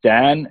worked with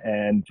Dan,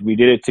 and we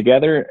did it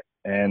together,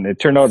 and it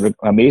turned out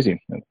amazing.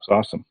 It was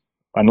awesome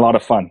and a lot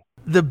of fun.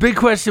 The big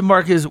question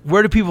mark is,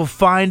 where do people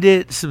find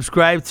it,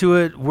 subscribe to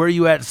it? Where are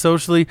you at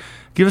socially?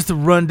 Give us the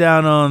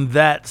rundown on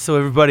that so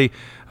everybody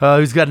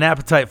who's got an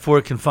appetite for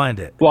it can find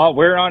it. Well,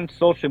 we're on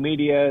social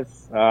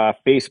medias,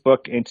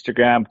 Facebook,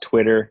 Instagram,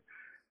 Twitter.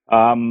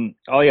 All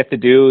you have to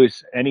do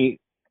is any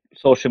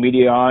social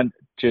media on,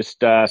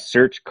 just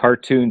search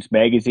Cartoons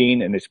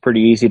Magazine, and it's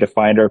pretty easy to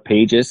find our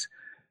pages.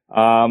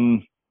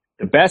 The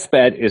best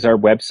bet is our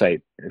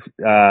website.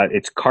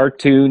 It's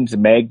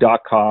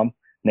cartoonsmag.com.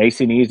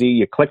 Nice and easy.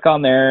 You click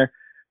on there.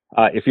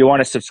 If you want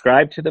to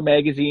subscribe to the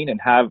magazine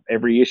and have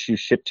every issue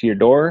shipped to your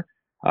door,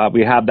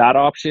 we have that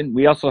option.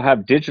 We also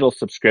have digital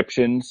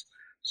subscriptions.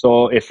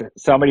 So if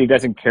somebody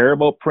doesn't care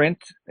about print,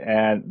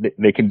 and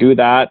they can do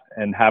that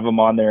and have them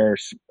on their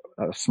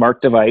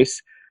smart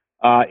device.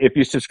 If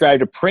you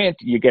subscribe to print,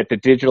 you get the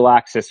digital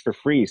access for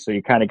free. So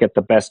you kind of get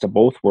the best of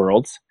both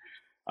worlds.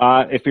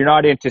 If you're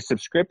not into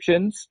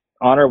subscriptions,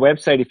 on our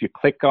website, if you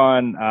click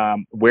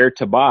on where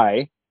to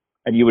buy,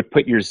 and you would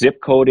put your zip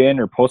code in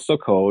or postal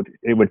code,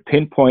 it would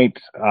pinpoint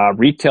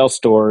retail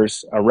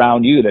stores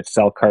around you that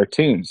sell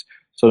cartoons.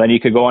 So then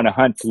you could go on a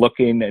hunt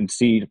looking and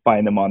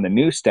find them on the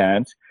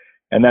newsstands.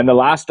 And then the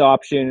last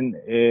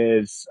option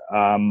is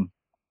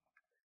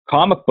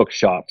comic book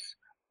shops.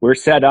 We're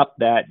set up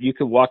that you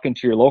could walk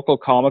into your local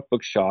comic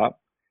book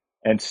shop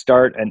and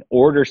start an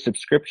order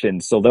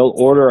subscription. So they'll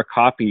order a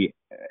copy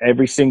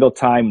every single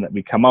time that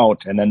we come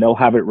out, and then they'll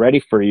have it ready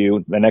for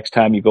you the next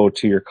time you go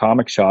to your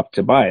comic shop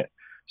to buy it.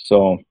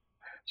 So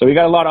we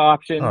got a lot of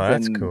options. Oh,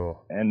 that's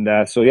cool. And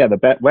so yeah, the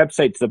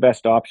website's the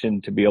best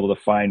option to be able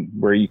to find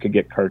where you could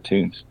get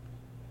cartoons.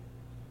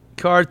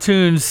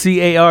 Cartoons,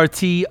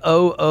 CARTOONS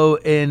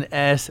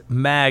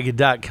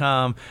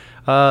mag.com.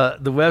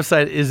 The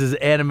website is as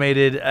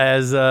animated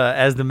as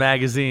the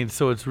magazine,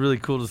 so it's really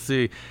cool to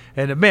see.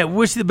 And man,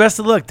 wish you the best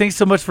of luck. Thanks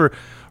so much for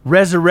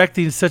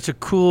resurrecting such a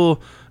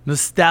cool,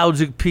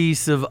 nostalgic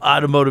piece of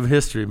automotive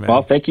history, man.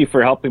 Well, thank you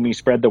for helping me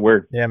spread the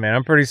word. Yeah, man,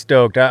 I'm pretty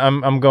stoked.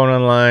 I'm going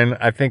online.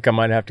 I think I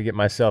might have to get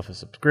myself a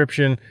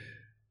subscription.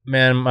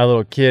 Man, my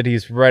little kid,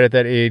 he's right at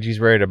that age. He's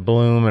ready to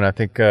bloom, and I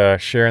think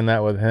sharing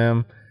that with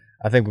him,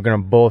 I think we're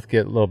going to both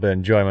get a little bit of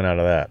enjoyment out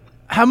of that.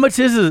 How much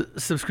is a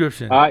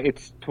subscription?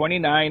 It's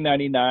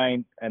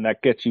 $29.99, and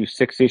that gets you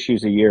 6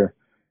 issues a year.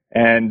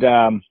 And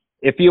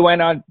if you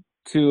went on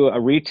to a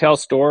retail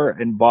store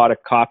and bought a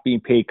copy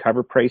and paid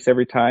cover price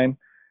every time,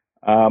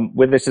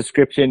 with a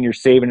subscription, you're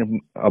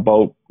saving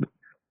about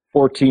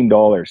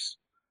 $14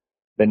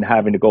 than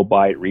having to go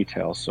buy it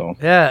retail. So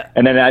Yeah.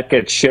 and then that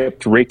gets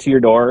shipped right to your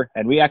door.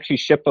 And we actually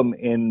ship them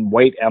in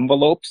white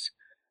envelopes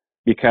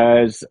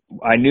because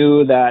I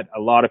knew that a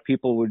lot of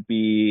people would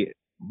be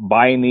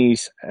buying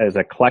these as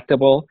a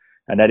collectible,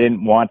 and I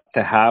didn't want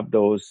to have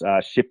those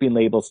shipping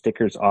label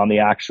stickers on the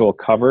actual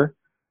cover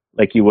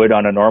like you would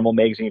on a normal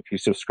magazine if you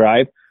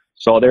subscribe.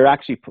 So they're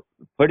actually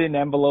put in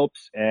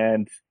envelopes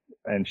and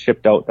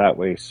shipped out that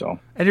way. So,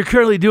 And you're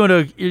currently doing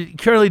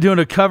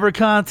a cover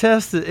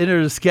contest, to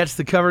enter to sketch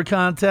the cover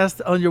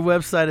contest on your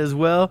website as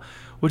well,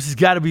 which has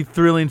got to be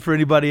thrilling for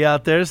anybody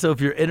out there. So if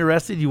you're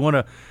interested, you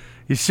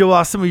show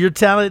off some of your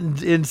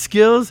talent and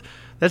skills.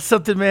 That's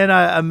something, man,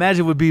 I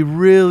imagine would be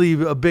really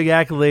a big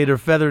accolade or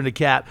feather in the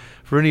cap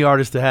for any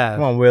artist to have.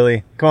 Come on,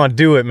 Willie. Come on,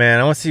 do it, man.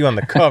 I want to see you on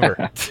the cover.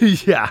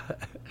 Yeah.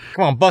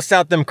 Come on, bust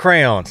out them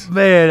crayons.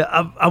 Man,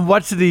 I'm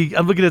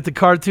looking at the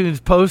cartoons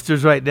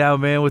posters right now,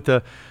 man, with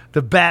the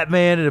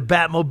Batman and the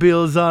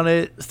Batmobiles on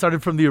it, starting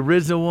from the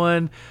original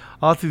one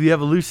all through the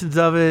evolutions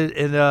of it.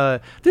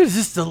 And there's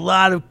just a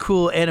lot of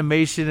cool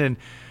animation and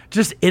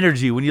just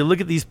energy. When you look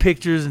at these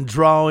pictures and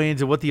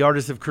drawings and what the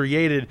artists have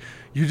created,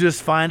 you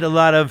just find a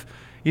lot of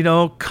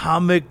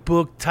comic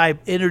book type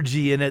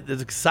energy in it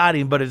that's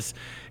exciting, but it's,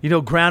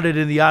 grounded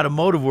in the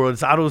automotive world.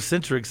 It's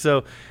auto-centric.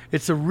 So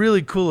it's a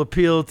really cool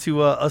appeal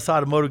to us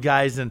automotive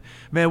guys. And,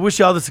 man, wish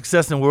you all the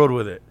success in the world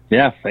with it.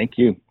 Yeah, thank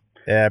you.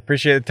 Yeah,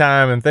 appreciate the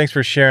time, and thanks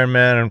for sharing,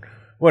 man. And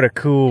what a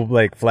cool,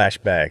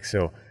 flashback.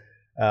 So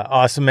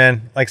awesome,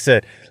 man. Like I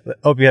said,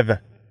 hope you have an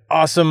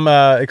awesome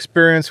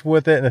experience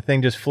with it, and the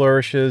thing just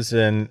flourishes,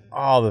 and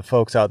all the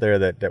folks out there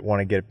that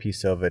want to get a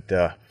piece of it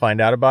find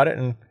out about it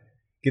and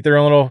get their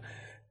own little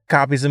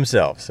copies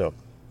themselves. So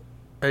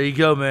there you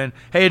go, man.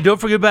 Hey, and don't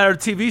forget about our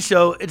TV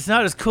show. It's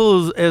not as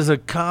cool as a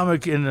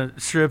comic in a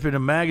strip in a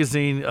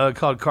magazine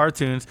called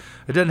Cartoons.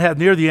 It doesn't have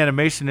near the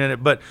animation in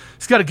it, but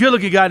it's got a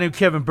good-looking guy named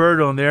Kevin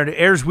Bird on there, and it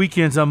airs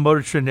weekends on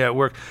Motor Trend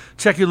Network.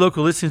 Check your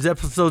local listings.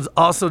 Episodes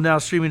also now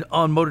streaming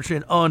on Motor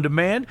Trend On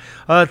Demand.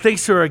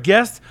 Thanks to our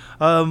guest,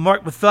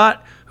 Mark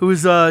Mathot, who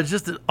is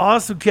just an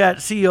awesome cat,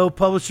 CEO,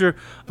 publisher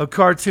of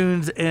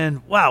Cartoons,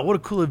 and wow, what a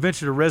cool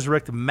adventure to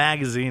resurrect a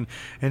magazine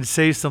and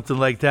save something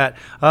like that.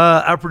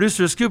 Our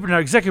producer is Scoop, and our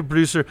executive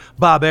producer,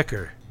 Bob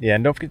Ecker. yeah,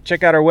 and don't forget to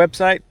check out our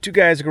website,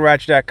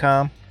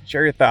 twoguysgarage.com.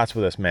 Share your thoughts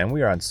with us, man.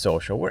 We are on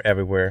social. We're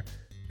everywhere.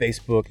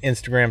 Facebook,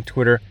 Instagram,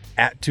 Twitter,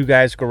 at Two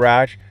Guys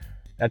Garage.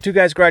 Now, Two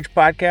Guys Garage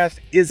Podcast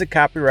is a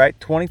copyright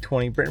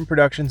 2020 Britain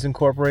Productions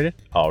Incorporated.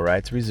 All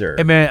rights reserved.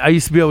 Hey, man, I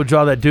used to be able to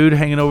draw that dude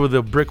hanging over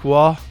the brick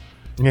wall.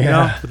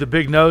 Yeah. With the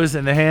big nose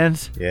and the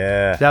hands.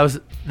 Yeah. That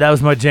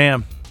was my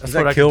jam. That's Was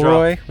what that I could draw.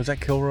 Kilroy? Was that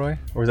Kilroy?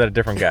 Or was that a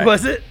different guy?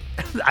 Was it?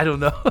 I don't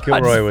know.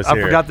 Kilroy was I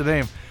here. forgot the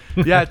name.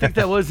 Yeah, I think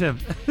that was him.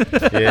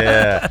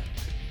 Yeah.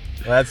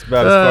 Well, that's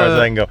about as far as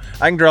I can go.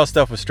 I can draw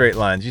stuff with straight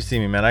lines. You see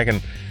me, man. I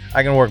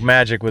can work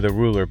magic with a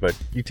ruler, but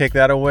you take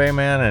that away,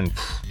 man, and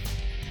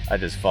I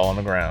just fall on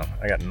the ground.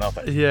 I got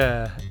nothing.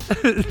 Yeah.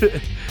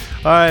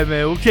 All right,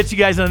 man. We'll catch you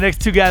guys on the next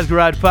Two Guys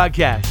Garage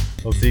podcast.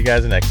 We'll see you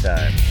guys next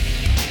time.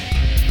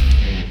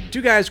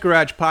 Two Guys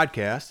Garage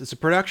Podcast is a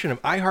production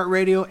of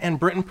iHeartRadio and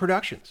Britain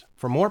Productions.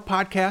 For more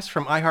podcasts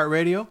from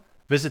iHeartRadio,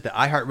 visit the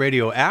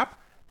iHeartRadio app,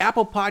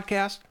 Apple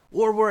Podcast,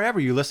 or wherever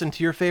you listen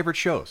to your favorite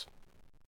shows.